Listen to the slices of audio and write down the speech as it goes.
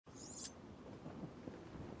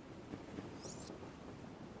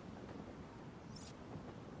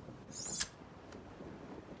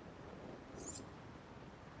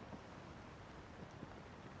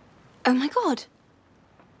Oh, my God.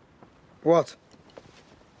 What?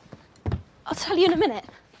 I'll tell you in a minute.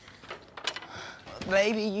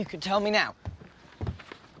 Maybe you could tell me now.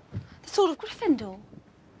 The Sword of Gryffindor.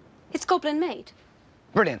 It's goblin-made.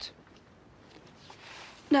 Brilliant.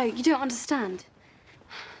 No, you don't understand.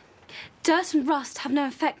 Dirt and rust have no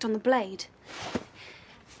effect on the blade.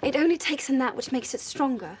 It only takes in that which makes it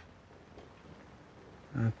stronger.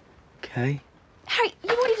 Okay. Harry, you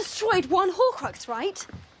already destroyed one Horcrux, right?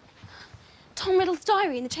 Tom Riddle's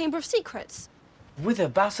diary in the Chamber of Secrets. With a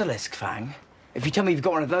basilisk fang? If you tell me you've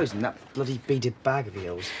got one of those in that bloody beaded bag of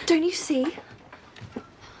yours. Don't you see?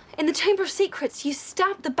 In the Chamber of Secrets, you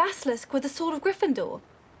stabbed the basilisk with the Sword of Gryffindor.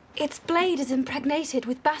 Its blade is impregnated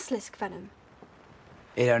with basilisk venom.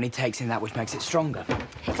 It only takes in that which makes it stronger.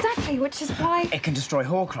 Exactly, which is why... It can destroy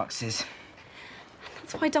Horcruxes.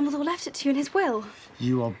 That's why Dumbledore left it to you in his will.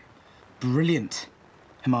 You are brilliant,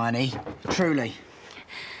 Hermione. Truly.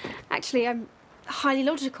 Actually, I'm highly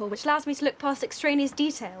logical, which allows me to look past extraneous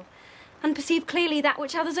detail and perceive clearly that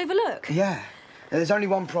which others overlook. Yeah. There's only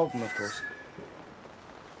one problem, of course.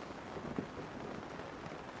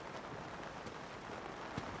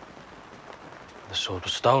 The sword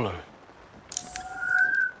was stolen.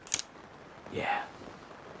 Yeah,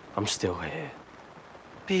 I'm still here.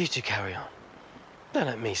 But you two carry on. Don't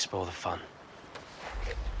let me spoil the fun.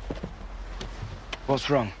 What's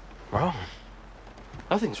wrong? Wrong?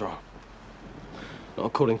 Nothing's wrong. Not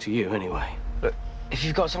according to you, anyway. Look, if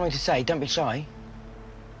you've got something to say, don't be shy.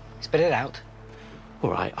 Spit it out. All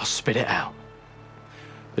right, I'll spit it out.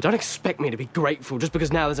 But don't expect me to be grateful just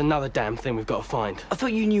because now there's another damn thing we've got to find. I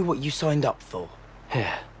thought you knew what you signed up for.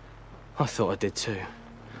 Yeah, I thought I did too.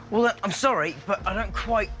 Well, I'm sorry, but I don't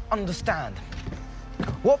quite understand.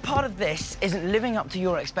 What part of this isn't living up to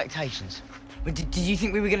your expectations? Did you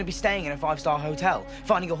think we were going to be staying in a five-star hotel,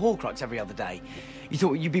 finding a Horcrux every other day? You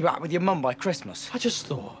thought you'd be back with your mum by Christmas? I just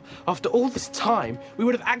thought, after all this time, we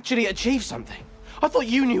would have actually achieved something. I thought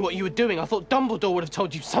you knew what you were doing. I thought Dumbledore would have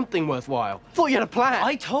told you something worthwhile. I thought you had a plan.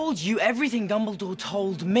 I told you everything Dumbledore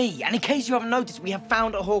told me. And in case you haven't noticed, we have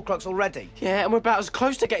found a Horcrux already. Yeah, and we're about as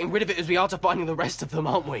close to getting rid of it as we are to finding the rest of them,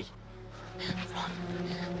 aren't we? Ron,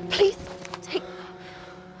 please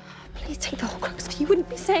take the Horcrux. You wouldn't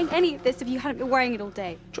be saying any of this if you hadn't been wearing it all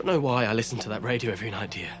day. Do you know why I listen to that radio every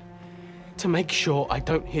night, dear? To make sure I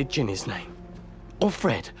don't hear Ginny's name. Or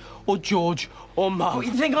Fred. Or George. Or Mum. What,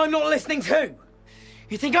 you think I'm not listening too?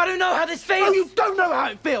 You think I don't know how this feels? Oh, you don't know how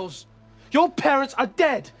it feels! Your parents are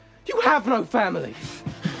dead! You have no family!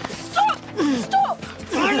 Stop! Stop!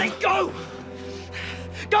 Finally, go!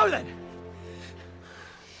 Go then!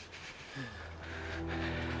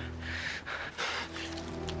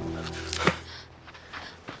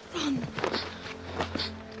 Ron.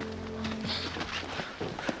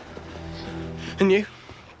 And you?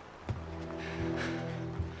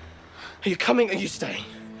 Are you coming or are you staying?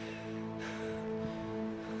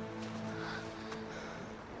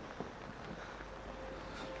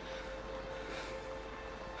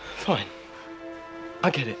 Fine.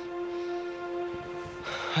 I get it.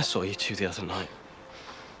 I saw you two the other night.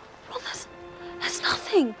 Ron, there's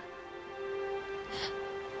nothing.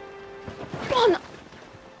 Ron!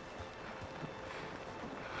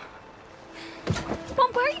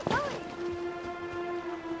 Ron, where are you